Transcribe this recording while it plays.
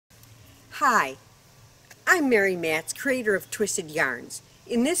Hi, I'm Mary Matz, creator of Twisted Yarns.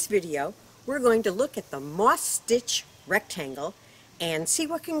 In this video, we're going to look at the moss stitch rectangle and see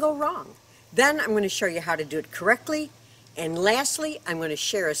what can go wrong. Then I'm going to show you how to do it correctly. And lastly, I'm going to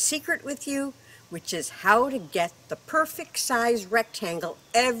share a secret with you, which is how to get the perfect size rectangle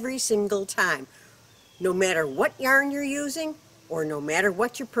every single time. No matter what yarn you're using, or no matter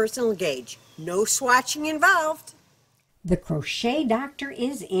what your personal gauge. No swatching involved. The Crochet Doctor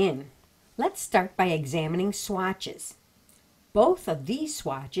is in. Let's start by examining swatches. Both of these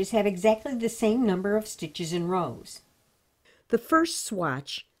swatches have exactly the same number of stitches in rows. The first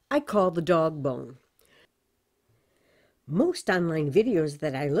swatch I call the dog bone. Most online videos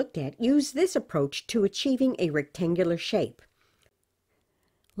that I looked at use this approach to achieving a rectangular shape.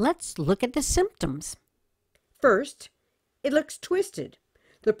 Let's look at the symptoms. First, it looks twisted.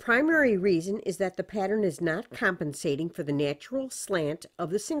 The primary reason is that the pattern is not compensating for the natural slant of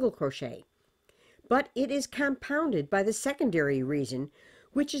the single crochet, but it is compounded by the secondary reason,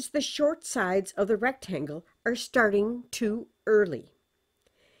 which is the short sides of the rectangle are starting too early.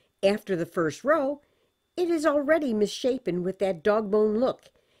 After the first row, it is already misshapen with that dog bone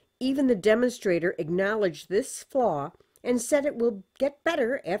look. Even the demonstrator acknowledged this flaw and said it will get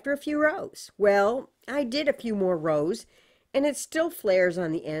better after a few rows. Well, I did a few more rows, and it still flares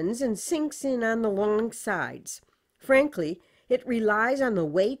on the ends and sinks in on the long sides. Frankly, it relies on the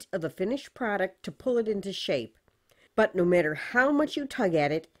weight of the finished product to pull it into shape. But no matter how much you tug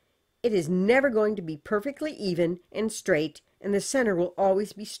at it, it is never going to be perfectly even and straight, and the center will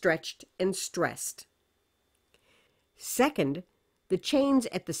always be stretched and stressed. Second, the chains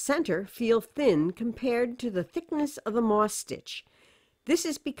at the center feel thin compared to the thickness of the moss stitch. This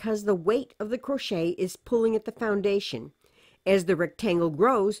is because the weight of the crochet is pulling at the foundation. As the rectangle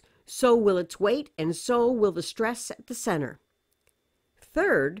grows, so will its weight and so will the stress at the center.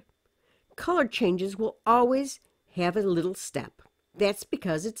 Third, color changes will always have a little step. That's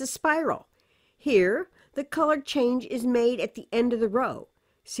because it's a spiral. Here, the color change is made at the end of the row.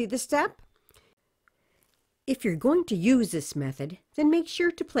 See the step? If you're going to use this method, then make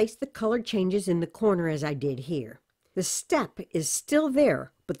sure to place the color changes in the corner as I did here. The step is still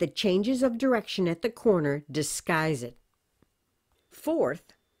there, but the changes of direction at the corner disguise it.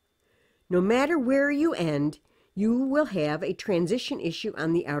 Fourth, no matter where you end, you will have a transition issue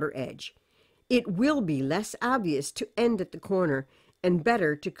on the outer edge. It will be less obvious to end at the corner and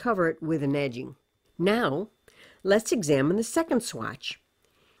better to cover it with an edging. Now, let's examine the second swatch.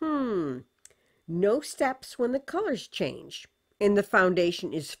 No steps when the colors change, and the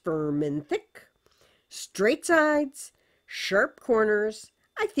foundation is firm and thick. Straight sides, sharp corners.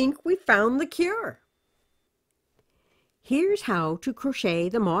 I think we found the cure. Here's how to crochet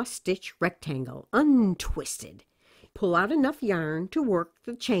the moss stitch rectangle untwisted. Pull out enough yarn to work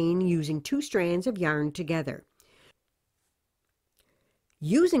the chain using 2 strands of yarn together.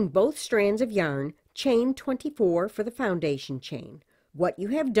 Using both strands of yarn, chain 24 for the foundation chain. What you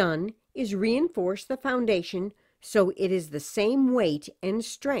have done is reinforce the foundation so it is the same weight and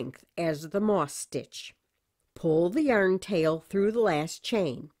strength as the moss stitch. Pull the yarn tail through the last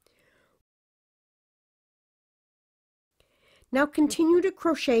chain. Now continue to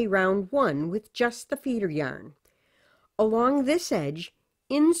crochet round 1 with just the feeder yarn. Along this edge,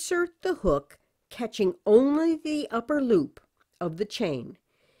 insert the hook catching only the upper loop of the chain.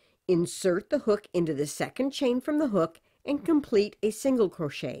 Insert the hook into the second chain from the hook and complete a single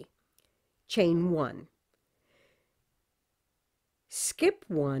crochet. Chain 1. Skip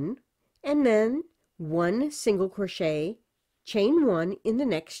 1 and then 1 single crochet, chain 1 in the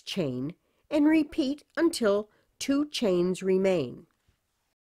next chain, and repeat until 2 chains remain.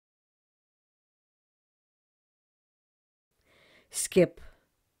 Skip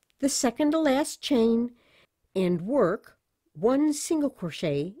the second to last chain and work 1 single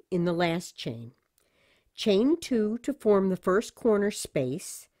crochet in the last chain. Chain 2 to form the first corner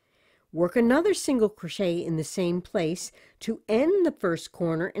space. Work another single crochet in the same place to end the first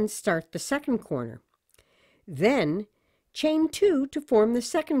corner and start the second corner. Then chain 2 to form the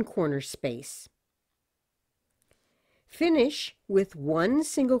second corner space. Finish with 1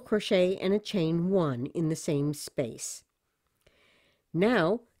 single crochet and a chain 1 in the same space.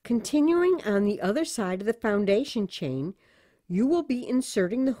 Now, continuing on the other side of the foundation chain, you will be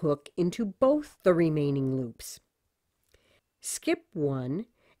inserting the hook into both the remaining loops. Skip 1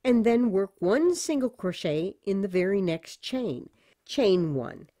 and then work 1 single crochet in the very next chain, chain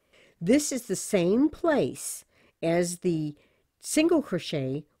 1. This is the same place as the single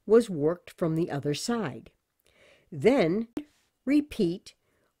crochet was worked from the other side. Then repeat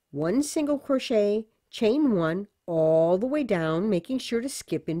 1 single crochet, chain 1 all the way down, making sure to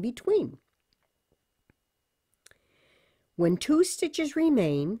skip in between. When 2 stitches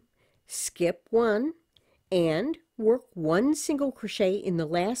remain, skip 1 and work 1 single crochet in the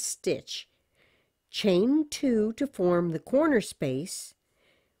last stitch. Chain 2 to form the corner space,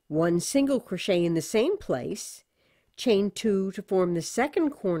 1 single crochet in the same place, chain 2 to form the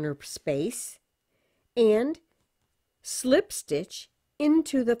second corner space, and slip stitch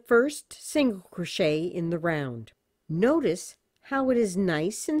into the first single crochet in the round. Notice how it is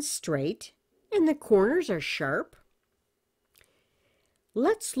nice and straight and the corners are sharp.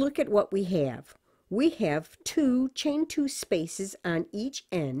 Let's look at what we have. We have 2 chain 2 spaces on each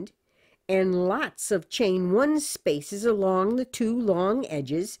end and lots of chain 1 spaces along the 2 long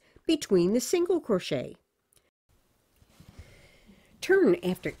edges between the single crochet. Turn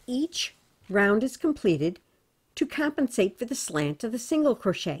after each round is completed to compensate for the slant of the single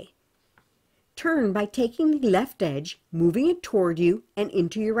crochet. Turn by taking the left edge, moving it toward you and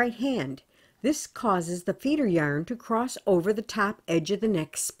into your right hand. This causes the feeder yarn to cross over the top edge of the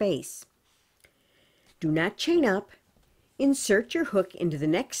next space. Do not chain up. Insert your hook into the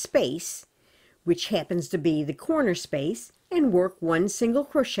next space, which happens to be the corner space, and work 1 single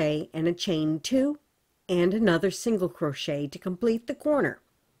crochet and a chain 2 and another single crochet to complete the corner.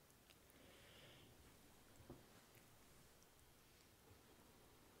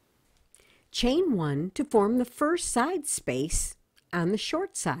 Chain 1 to form the first side space on the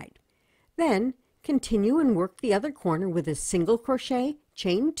short side. Then continue and work the other corner with a single crochet,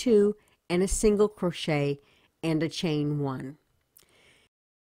 chain 2, and a single crochet and a chain 1.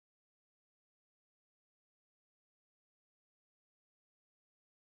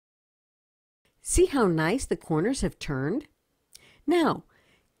 See how nice the corners have turned? Now,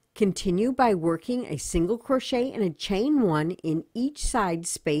 continue by working a single crochet and a chain 1 in each side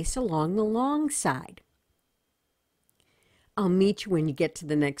space along the long side. I'll meet you when you get to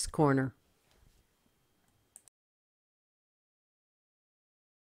the next corner.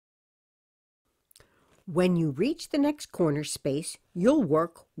 When you reach the next corner space, you'll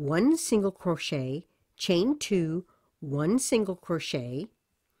work 1 single crochet, chain 2, 1 single crochet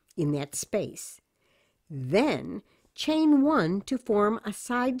in that space. Then chain 1 to form a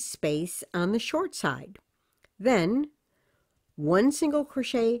side space on the short side. Then 1 single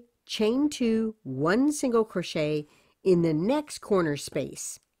crochet, chain 2, 1 single crochet in the next corner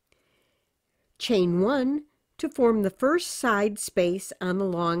space. Chain 1 to form the first side space on the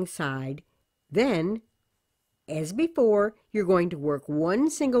long side. Then, as before, you're going to work 1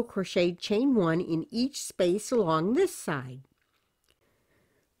 single crochet, chain 1 in each space along this side.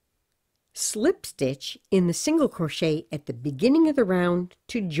 Slip stitch in the single crochet at the beginning of the round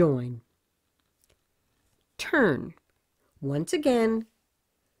to join. Turn. Once again,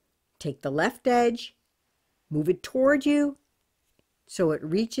 take the left edge, move it toward you so it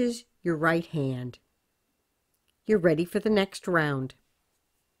reaches your right hand. You're ready for the next round.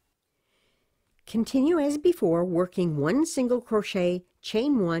 Continue as before, working 1 single crochet,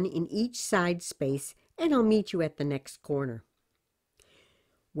 chain 1 in each side space, and I'll meet you at the next corner.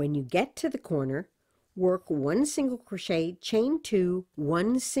 When you get to the corner, work 1 single crochet, chain 2,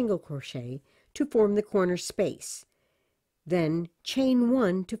 1 single crochet to form the corner space. Then chain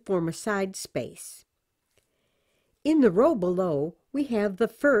 1 to form a side space. In the row below, we have the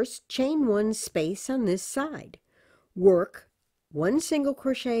first chain 1 space on this side. Work 1 single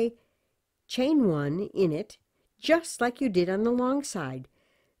crochet, chain 1 in it, just like you did on the long side.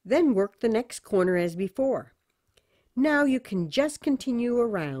 Then work the next corner as before. Now you can just continue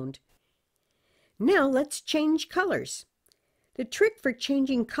around. Now let's change colors. The trick for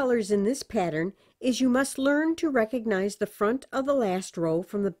changing colors in this pattern is you must learn to recognize the front of the last row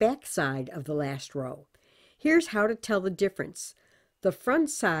from the back side of the last row. Here's how to tell the difference. The front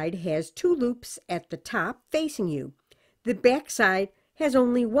side has 2 loops at the top facing you. The back side has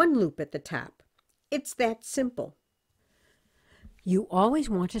only 1 loop at the top. It's that simple. You always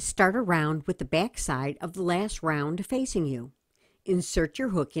want to start a round with the back side of the last round facing you. Insert your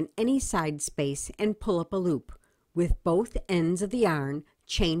hook in any side space and pull up a loop. With both ends of the yarn,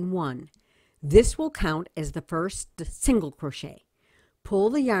 chain 1. This will count as the first single crochet.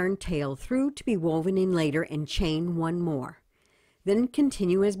 Pull the yarn tail through to be woven in later and chain 1 more. Then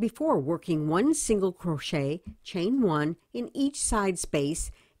continue as before, working 1 single crochet, chain 1 in each side space,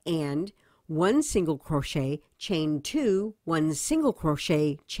 and 1 single crochet, chain 2, 1 single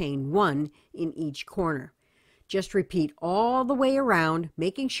crochet, chain 1 in each corner. Just repeat all the way around,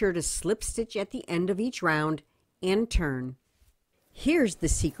 making sure to slip stitch at the end of each round and turn. Here's the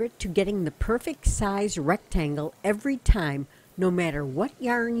secret to getting the perfect size rectangle every time, no matter what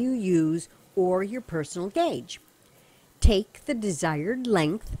yarn you use or your personal gauge. Take the desired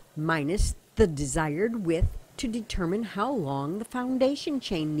length minus the desired width to determine how long the foundation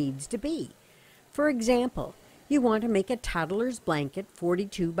chain needs to be. For example, you want to make a toddler's blanket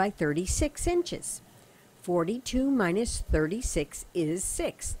 42 by 36 inches. 42 minus 36 is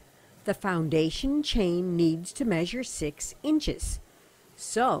 6. The foundation chain needs to measure 6 inches.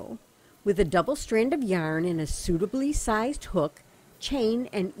 So, with a double strand of yarn and a suitably sized hook, chain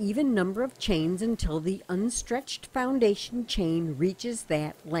an even number of chains until the unstretched foundation chain reaches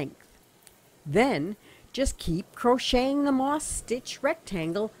that length. Then, just keep crocheting the moss stitch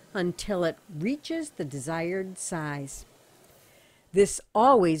rectangle until it reaches the desired size. This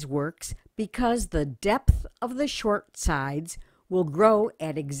always works because the depth of the short sides will grow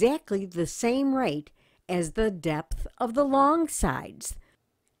at exactly the same rate as the depth of the long sides.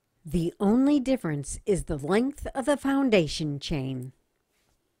 The only difference is the length of the foundation chain.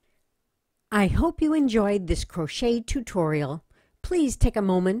 I hope you enjoyed this crochet tutorial. Please take a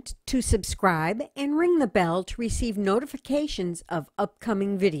moment to subscribe and ring the bell to receive notifications of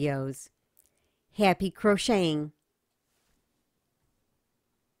upcoming videos. Happy crocheting!